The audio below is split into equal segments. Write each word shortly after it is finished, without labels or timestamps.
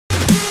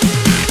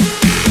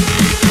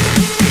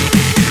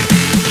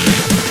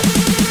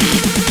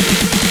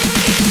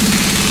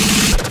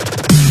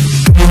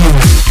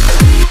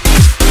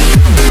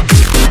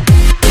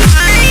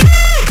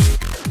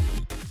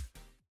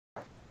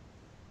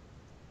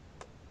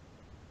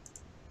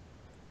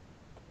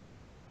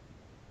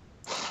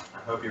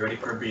hope you're ready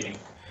for a beating.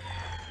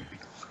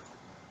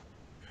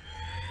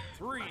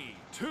 3,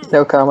 2,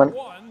 No comment.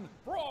 1,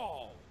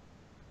 brawl!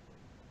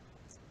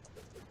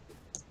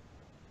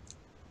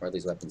 Where are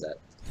these weapons at?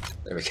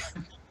 There we go.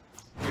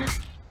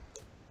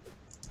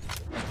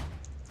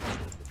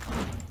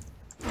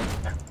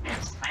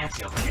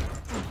 Fancy over here.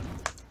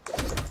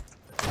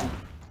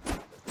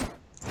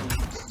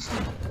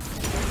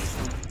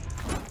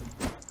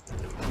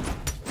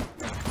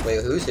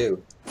 Wait, who's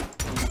who?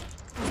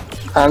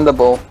 I'm the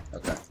bull.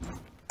 Okay.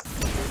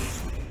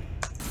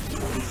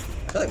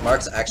 I feel like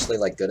Mark's actually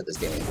like good at this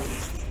game.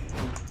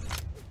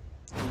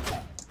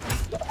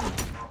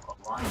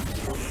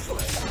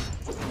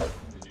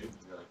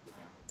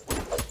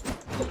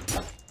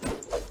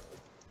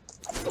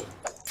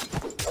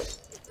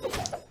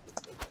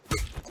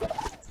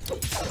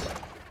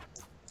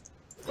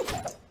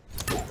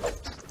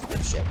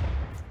 Shit.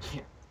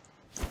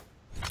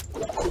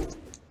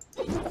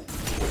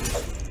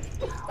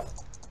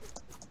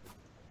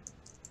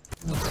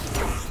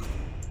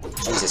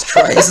 Jesus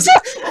Christ.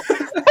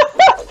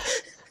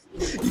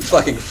 You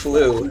fucking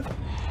flew.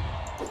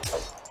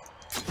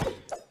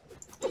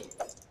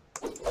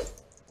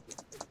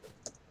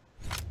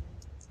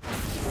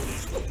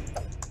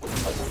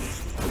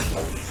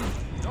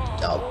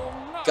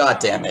 Oh, god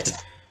damn it.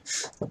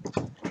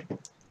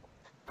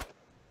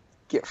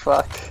 Get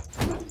fucked.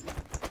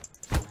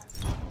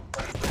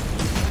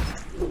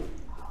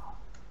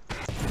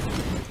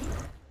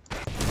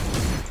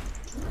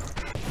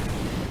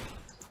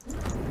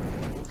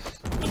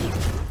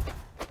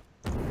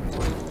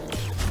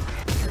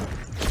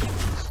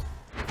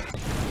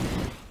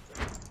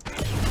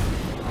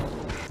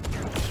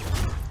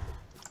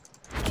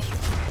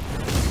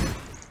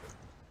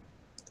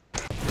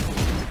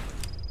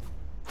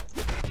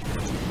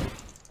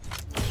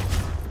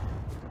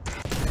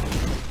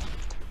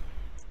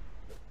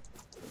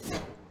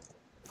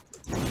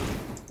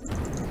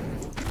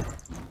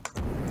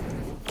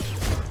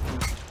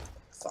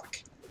 Fuck.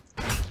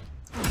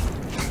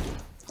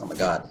 Oh my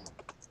god.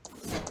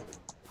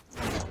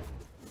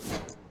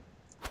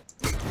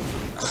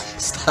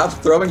 Stop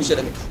throwing shit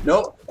at me.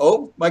 No.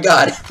 Oh my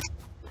god.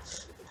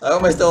 How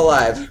am I still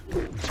alive?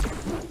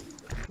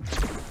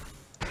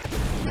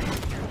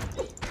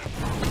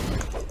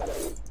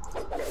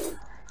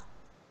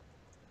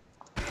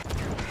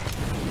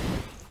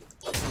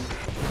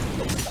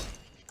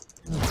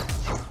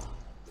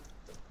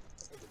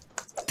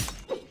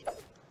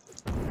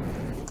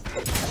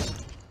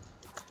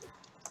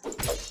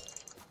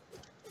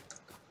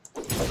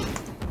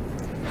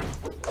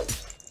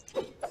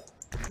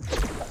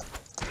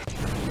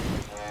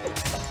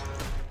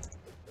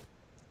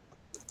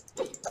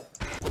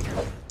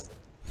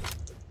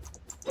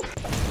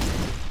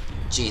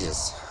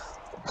 Jesus.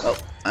 Oh,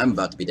 I'm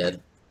about to be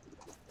dead.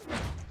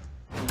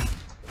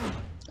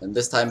 And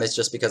this time it's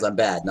just because I'm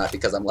bad, not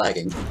because I'm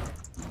lagging.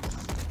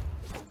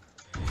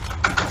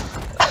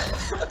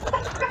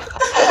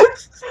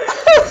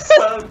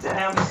 So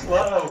damn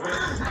slow.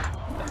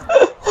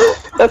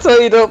 That's why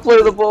you don't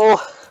play the bull.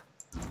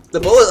 The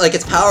bullet, like,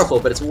 it's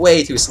powerful, but it's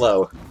way too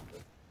slow.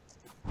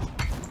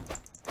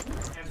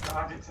 And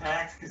dodge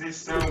attacks because he's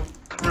so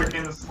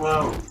freaking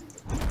slow.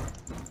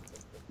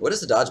 What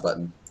is the dodge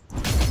button?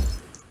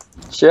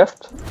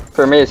 Shift?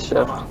 For me, it's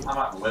shift. I'm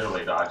not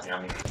literally dodging.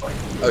 I mean, it's like.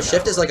 Oh,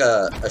 shift is like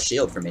a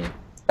shield for me.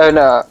 Oh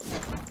no.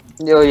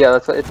 Oh yeah,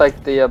 that's what, it's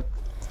like the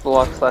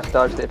block /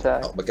 dodge the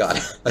attack. Oh my god,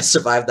 I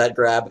survived that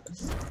grab.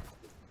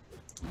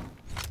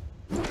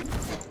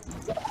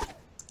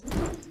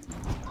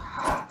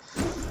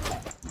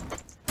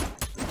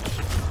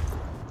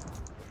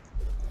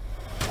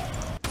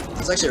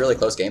 It's actually a really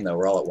close game though,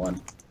 we're all at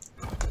 1.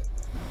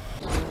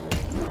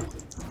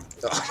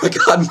 Oh my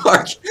god,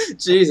 Mark!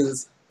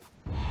 Jesus.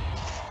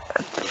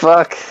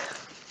 Fuck.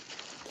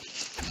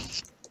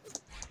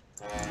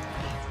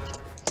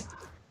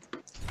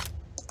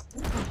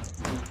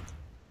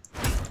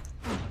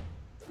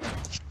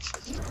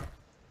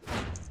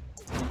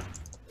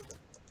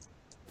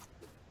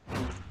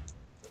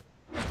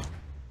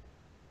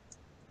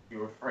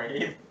 You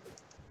afraid?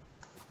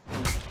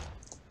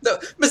 No,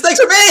 mistakes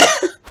were made!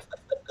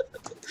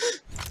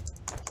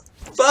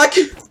 Fuck!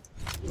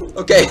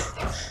 Okay.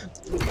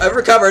 I've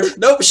recovered.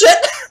 Nope, shit!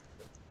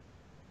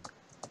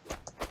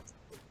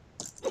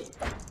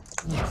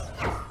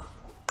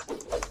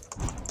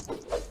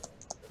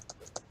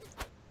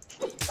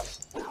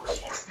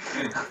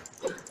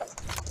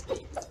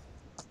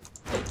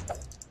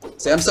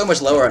 See, I'm so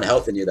much lower on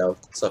health than you, though.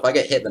 So if I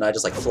get hit, then I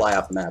just, like, fly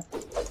off the map.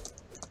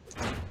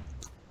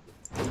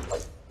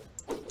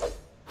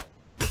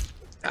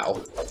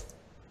 Ow.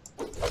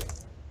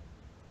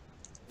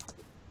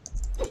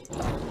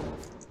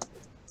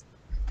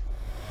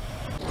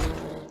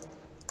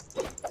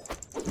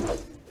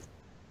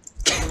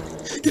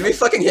 Did we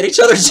fucking hit each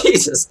other?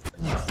 Jesus!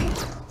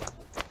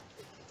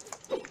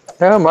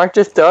 No, Mark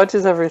just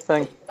dodges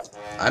everything.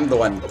 I'm the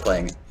one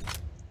playing.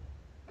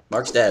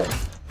 Mark's dead.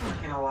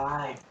 Freaking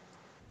alive.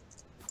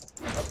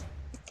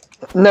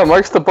 No,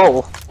 Mark's the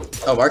bull.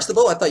 Oh, Mark's the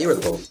bull? I thought you were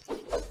the bull.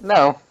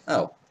 No.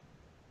 Oh.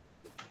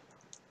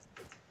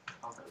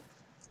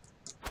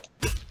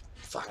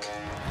 Fuck.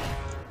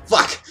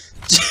 Fuck!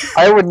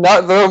 I would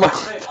not throw my.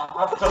 Hey,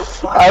 off the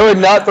fuck. I would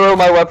not throw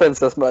my weapons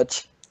this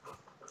much.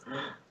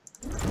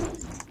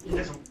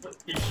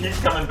 He keeps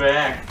coming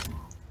back.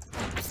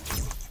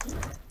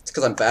 It's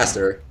because I'm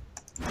faster.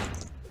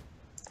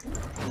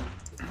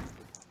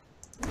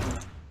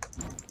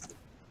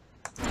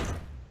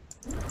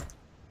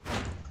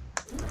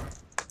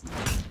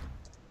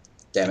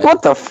 Damn it.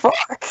 What the fuck?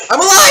 I'm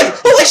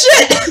alive! Holy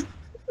shit!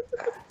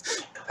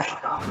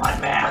 Oh, my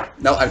map.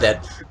 No, I'm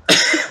dead.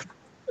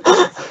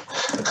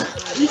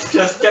 He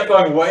just kept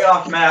going way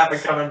off map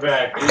and coming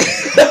back.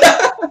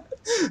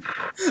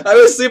 I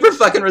was super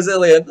fucking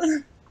resilient.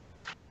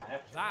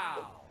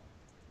 Thou.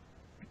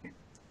 Wait,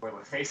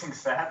 we're facing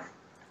Seth?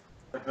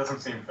 That doesn't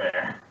seem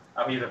fair.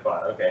 Oh, he's a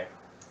bot, okay.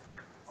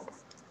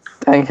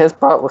 Dang, his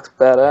bot looks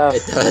badass.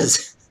 It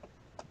does.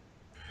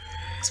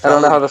 I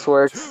don't know how this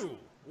works. 2,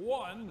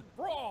 1,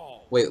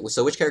 brawl. Wait,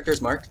 so which character is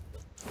Mark?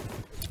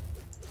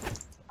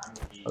 I'm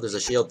the... Oh, there's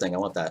a shield thing. I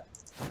want that.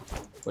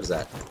 What is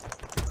that?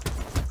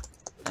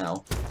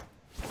 Ow.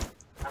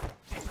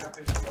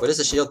 What is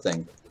the shield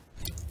thing?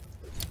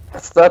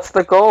 That's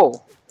the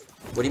goal.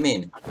 What do you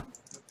mean?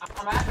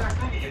 I'm after our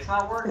thingy, it's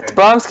not working.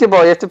 Bomb skip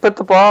ball. You have to put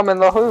the bomb in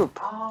the hoop.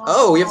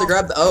 Oh, we have to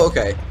grab the... Oh,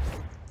 okay.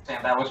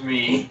 Damn, that was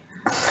me.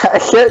 I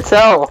can't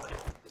tell.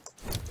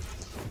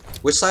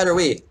 Which side are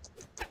we?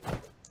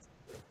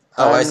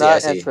 Oh, I'm I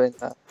not see. answering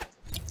that.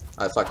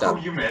 I fucked Oh,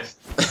 up. you missed.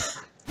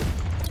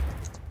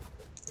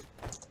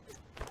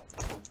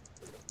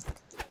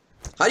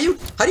 How do you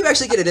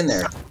actually get it in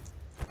there?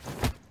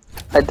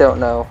 I don't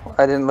know.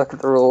 I didn't look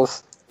at the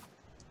rules.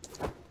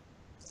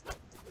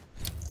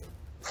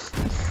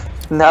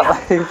 Not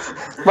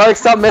like Mark,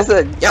 stop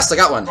missing. Yes, I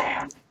got one.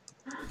 Damn.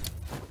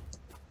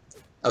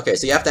 Okay,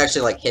 so you have to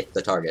actually like hit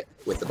the target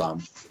with the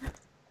bomb.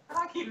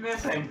 I keep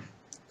missing.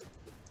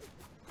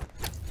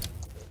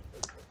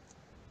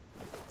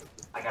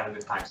 I got it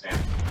this time, Sam.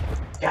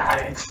 Got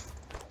it.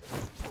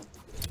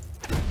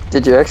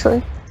 Did you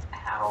actually?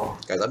 Ow.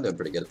 Guys, I'm doing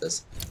pretty good at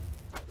this.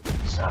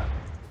 Shut.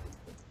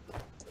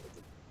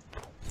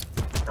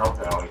 No,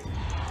 Belly.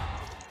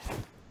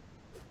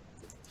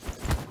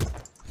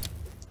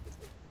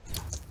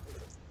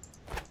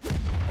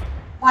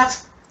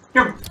 What?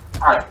 You're...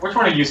 Alright, which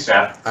one are you,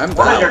 Seth? I'm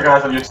One of Val. your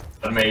guys are just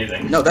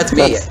amazing. No, that's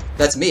me.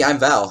 That's me. I'm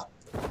Val.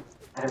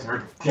 That is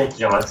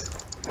ridiculous.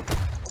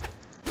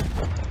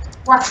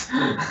 What?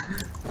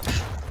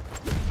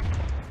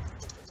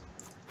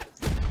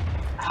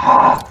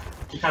 Ah,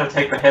 you're trying to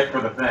take the hit for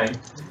the thing.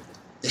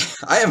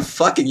 I am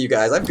fucking you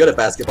guys. I'm good at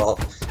basketball,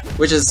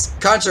 which is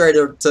contrary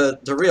to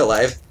real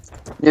life.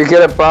 You're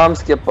good at bomb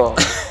skip ball.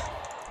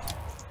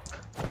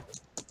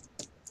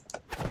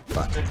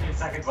 15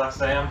 seconds left,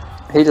 Sam.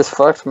 He just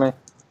fucked me.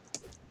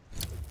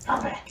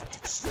 Come back.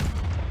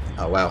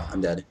 Oh wow,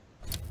 I'm dead.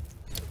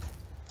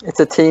 It's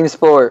a team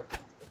sport.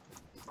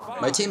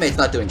 My teammate's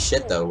not doing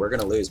shit though. We're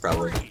gonna lose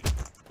probably. 3,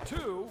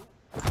 2,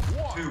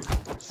 1. Two.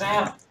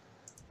 Sam.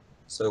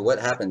 So what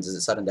happens? Is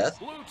it sudden death?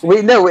 Blue team.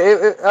 We no.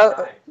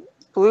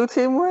 Blue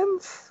team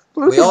wins.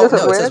 Blue We team all doesn't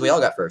no. It win. says we all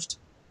got first.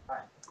 Bye.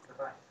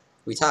 Goodbye.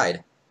 We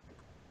tied.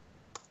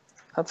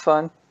 That's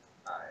fine.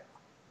 Alright.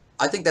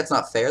 I think that's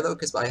not fair though,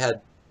 because I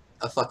had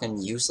a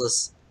fucking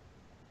useless.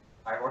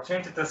 Alright, we'll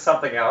change it to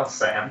something else,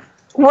 Sam.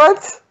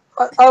 What?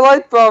 I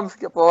like bomb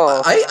skip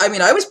ball. I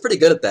mean I was pretty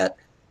good at that.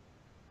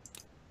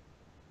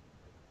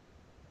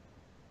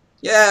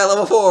 Yeah,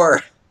 level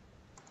 4.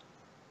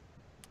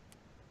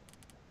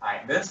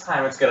 Alright, this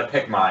time it's gonna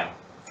pick mine.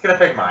 It's gonna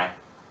pick mine.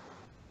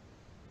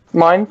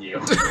 Mine. You.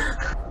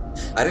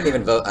 I didn't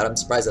even vote. I'm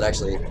surprised it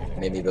actually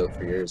made me vote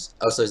for yours.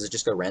 Oh, so does it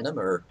just go random,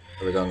 or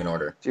are we going in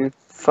order? Dude,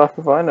 fuck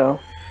if I know.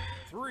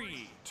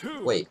 3,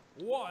 2, Wait,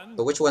 1.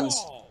 but which ones-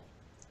 brawl.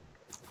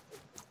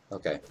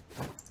 Okay.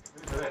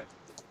 Who's it?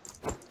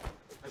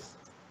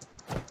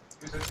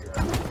 Who's this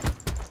guy?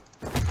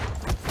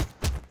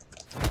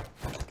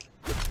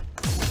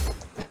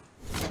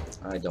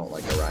 I don't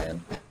like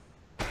Orion.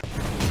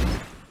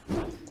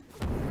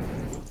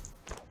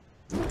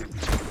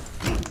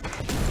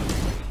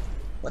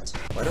 What?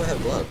 Why do I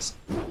have gloves?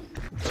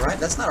 Orion?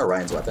 That's not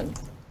Orion's weapon.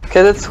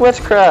 Cause it's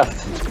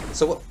switchcraft.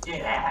 So what?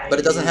 Get out of But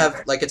it doesn't here.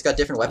 have, like, it's got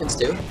different weapons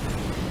too?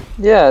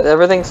 Yeah,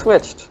 everything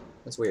switched.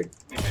 That's weird.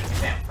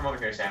 Sam, come over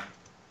here, Sam.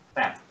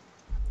 Sam.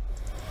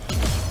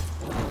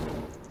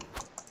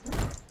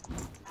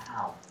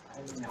 Ow.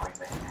 I didn't know like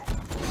that.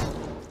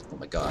 Oh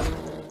my god.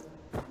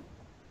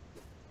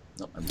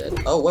 Nope, I'm dead.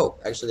 Oh, whoa.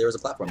 Actually, there was a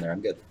platform there.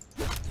 I'm good.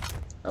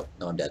 Oh,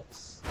 no, I'm dead.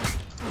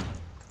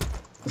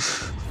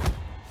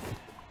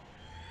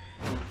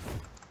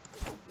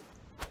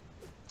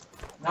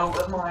 No,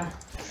 that's mine.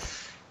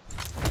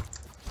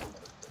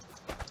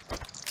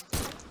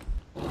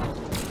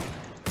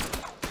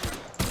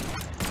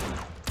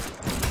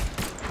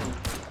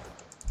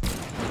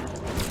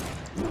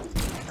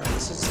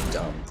 This is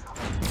dumb.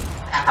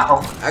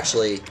 Ow.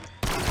 Actually,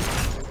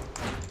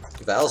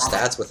 Val's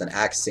stats with an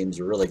axe seems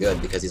really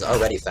good because he's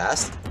already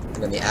fast, and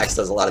then the axe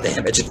does a lot of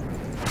damage.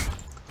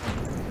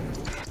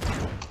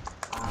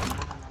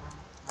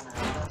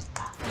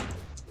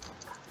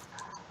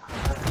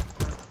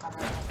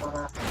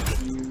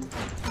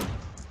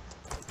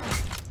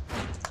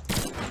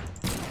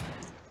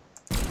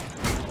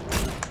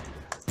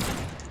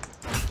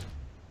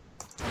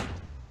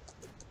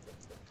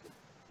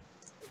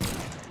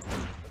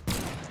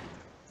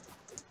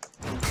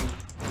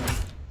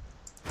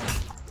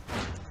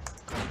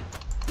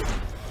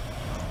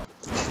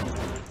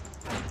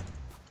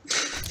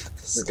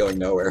 This is going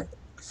nowhere.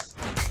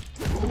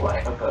 Ooh, I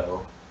have a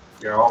bow.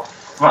 You're all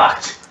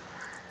fucked.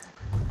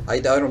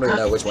 I don't even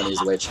know which one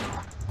is which.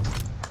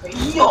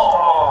 Yo!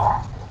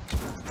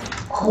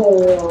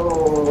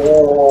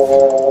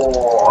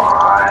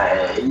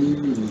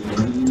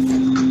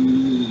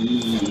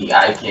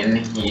 I can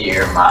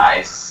hear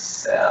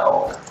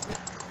myself.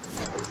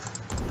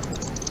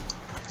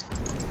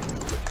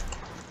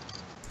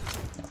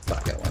 Oh,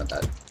 fuck, I wanted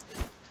that.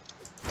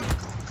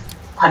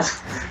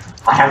 What?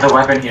 I have the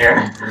weapon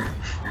here.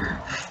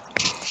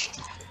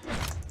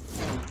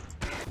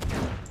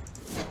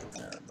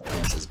 The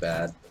lance is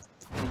bad.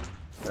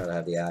 Gotta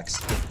have the axe.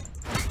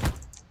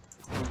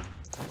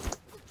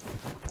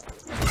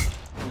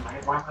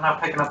 Why am I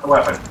not picking up the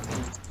weapon?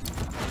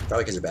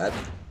 Probably because you're bad.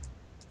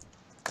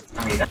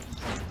 I mean,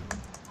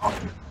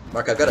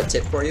 Mark, I've got a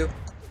tip for you.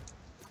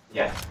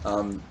 yeah.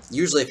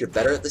 Usually if you're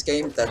better at this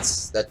game,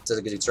 that's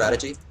a good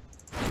strategy.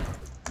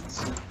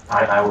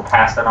 I will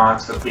pass that on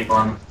to the people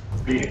I'm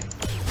beating.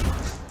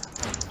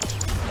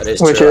 That is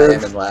Which true, I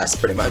is- am in last,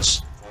 pretty much.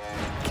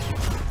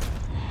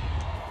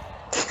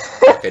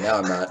 Okay, now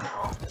I'm not.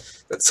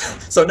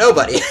 So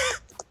nobody!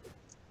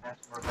 I have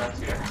some more friends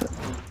here.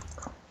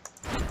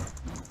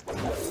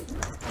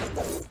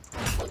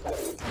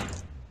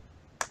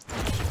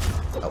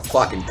 Oh,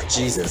 fucking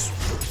Jesus.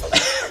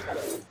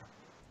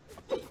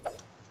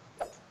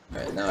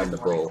 Alright, now I'm the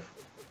bull.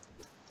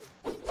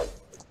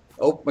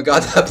 Oh my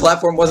god, that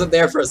platform wasn't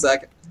there for a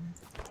second.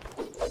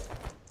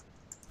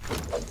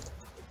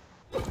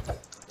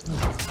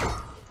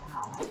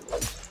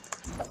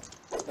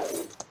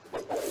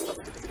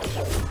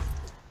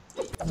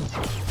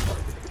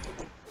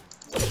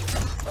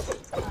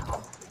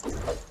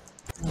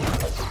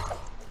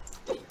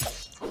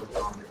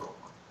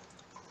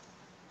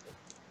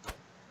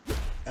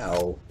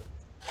 Ow.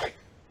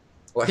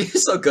 Why are you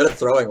so good at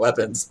throwing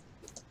weapons?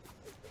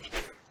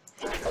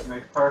 That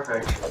makes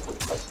perfect.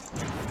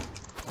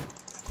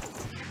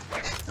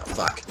 Oh,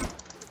 fuck.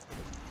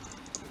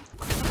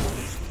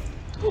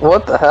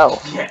 What the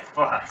hell? Yeah,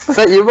 fuck. Is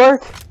that you,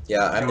 Mark?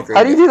 Yeah, I'm the green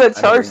How do you do that I'm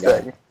the charge green guy.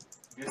 thing?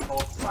 You just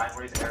hold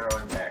sideways arrow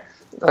and X.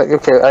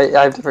 Okay,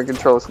 I have different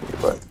controls than you,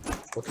 but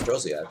What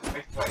controls do you have?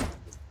 It's like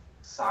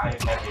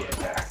side heavy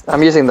attack.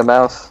 I'm using the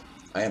mouse.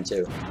 I am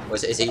too.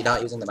 Is he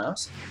not using the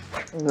mouse?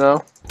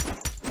 No?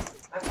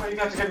 That's why you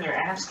guys are getting your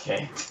ass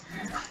kicked.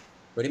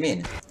 What do you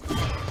mean?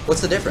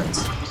 What's the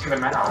difference? Using the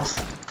mouse.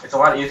 It's a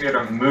lot easier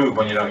to move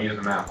when you don't use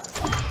the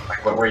mouse.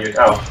 Like where you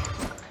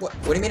What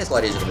do you mean it's a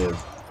lot easier to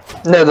move?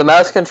 No, the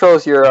mouse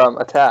controls your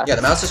attack. Yeah,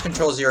 the mouse just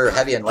controls your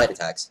heavy and light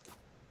attacks.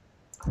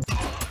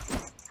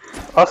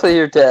 Also,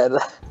 you're dead.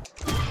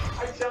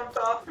 I jumped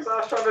off because I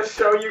was trying to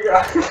show you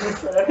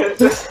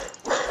guys.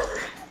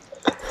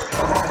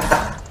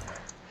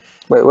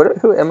 Wait, what?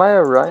 Who am I?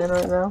 Ryan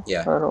right now?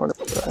 Yeah. I don't want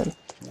to be Ryan.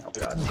 Oh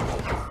god.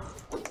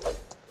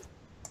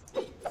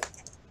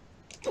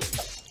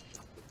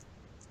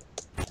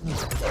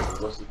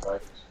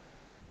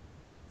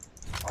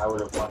 I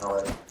would have won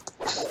already.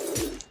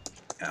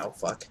 Ow,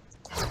 fuck.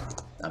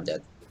 I'm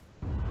dead.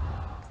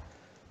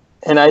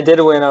 And I did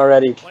win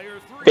already, Player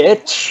 3.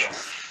 bitch.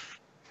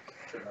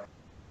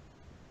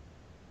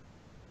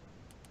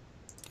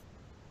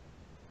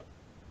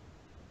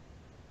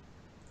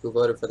 Who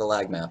voted for the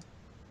lag map?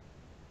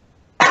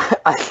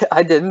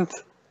 I didn't.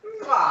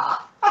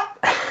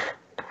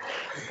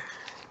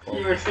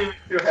 You were seeming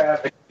too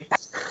happy.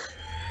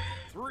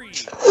 3,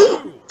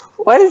 2,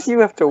 Why does you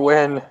have to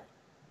win?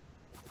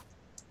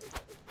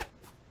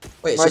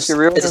 Wait, Mark, it's you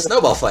really a gonna-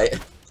 snowball fight.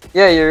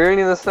 Yeah, you're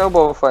ruining the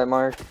snowball fight,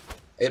 Mark.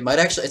 It might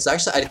actually, I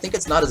think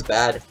it's not as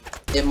bad.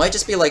 It might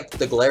just be like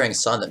the glaring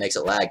sun that makes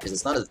it lag, because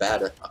it's not as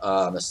bad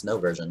on the snow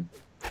version.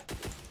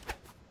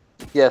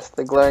 Yes,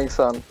 the glaring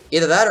sun.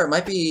 Either that, or it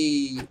might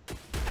be...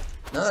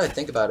 Now that I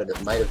think about it,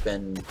 it might have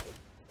been...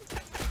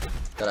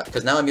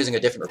 Because now I'm using a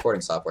different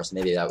recording software, so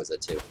maybe that was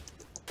it too.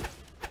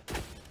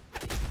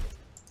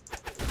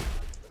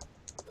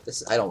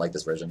 I don't like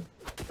this version,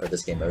 or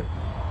this game mode.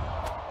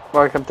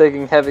 Mark, I'm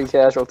taking heavy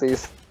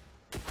casualties.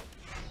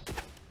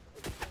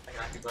 I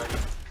got you, buddy.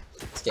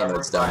 This game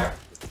mode's dumb.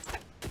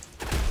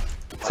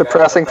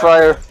 Suppressing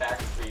fire.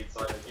 Attack speed,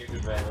 so I have huge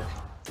advantage.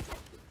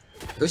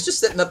 Who's just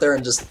sitting up there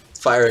and just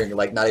firing,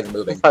 like, not even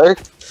moving? Fire.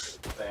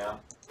 Bam.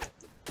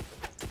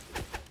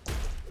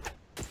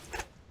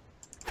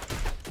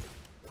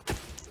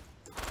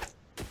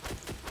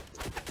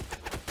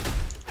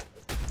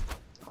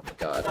 Oh my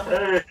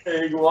god.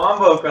 Hey,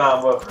 wombo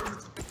combo.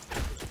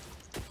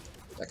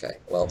 Okay,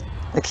 well,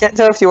 I can't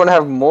tell if you want to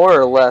have more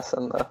or less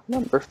on the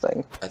number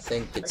thing. I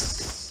think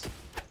it's...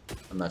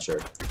 I'm not sure.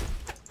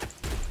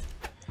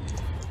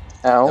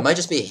 Ow. It might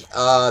just be,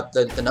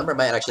 the number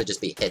might actually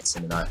just be hits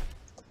and not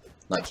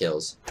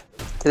kills.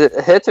 Is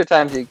it hits or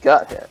times you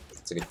got hit?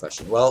 That's a good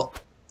question. Well,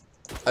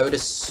 I would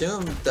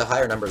assume the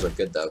higher numbers are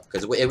good though,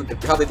 because it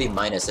would probably be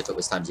minus if it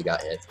was times you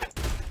got hit.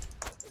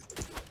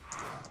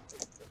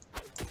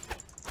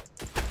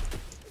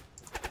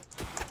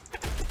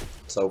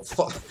 So,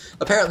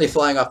 apparently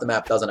flying off the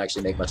map doesn't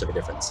actually make much of a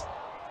difference.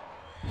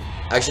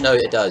 Actually, no,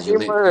 it does. You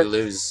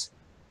lose...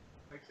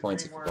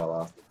 points if you fall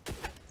off.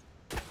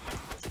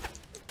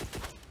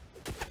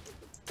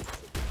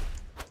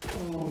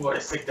 Ooh, what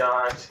a sick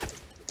dodge.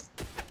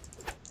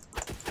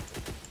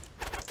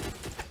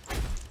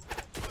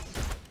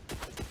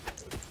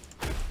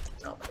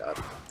 Oh my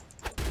god.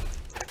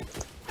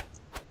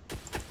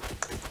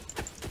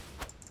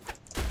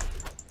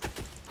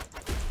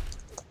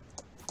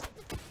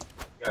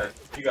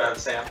 You got it,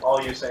 Sam.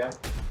 All you, Sam.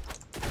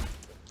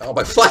 Oh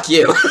my, fuck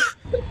you!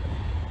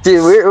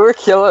 Dude, we're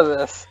killing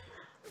this.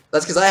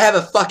 That's because I have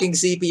a fucking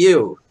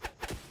CPU.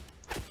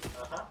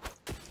 Uh-huh.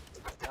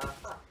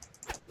 Uh-huh.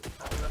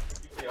 How does that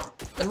make you feel?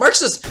 And Mark's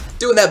just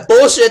doing that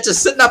bullshit,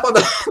 just sitting up on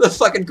the, the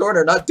fucking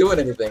corner, not doing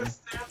anything.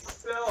 Just stand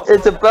still.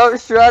 It's about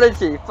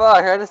strategy.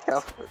 Fuck, I just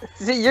got.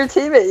 See, your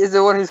teammate is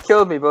the one who's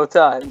killed me both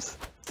times.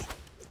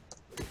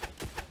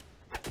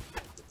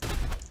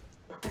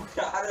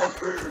 Got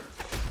it.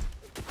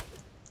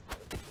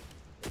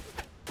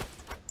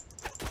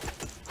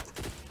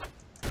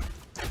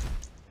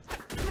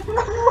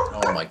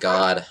 Oh my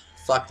god.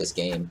 Fuck this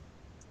game.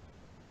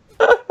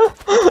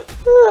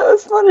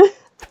 That's funny.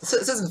 This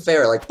isn't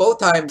fair, like, both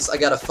times I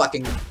got a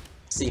fucking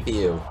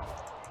CPU.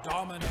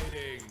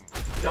 Dominating.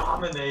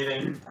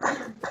 Dominating.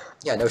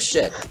 Yeah, no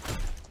shit.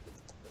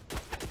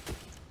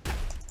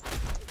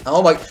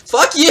 Oh my-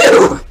 FUCK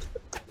YOU!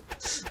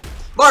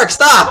 Mark,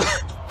 stop!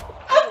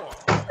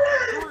 4,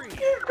 3.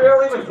 He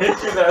barely even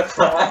hit you that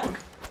time.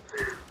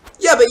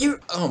 Yeah, but you-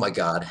 oh my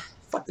god.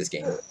 Fuck this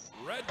game.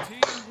 Red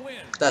team wins.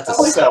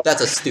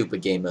 That's a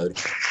stupid game mode.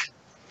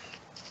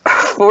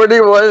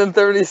 41 and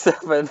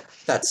 37.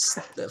 That's-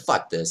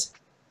 fuck this.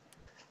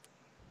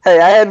 Hey,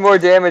 I had more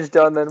damage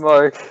done than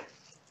Mark.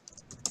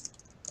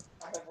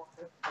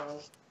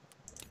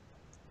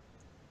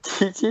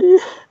 GG.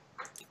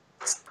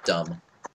 It's dumb.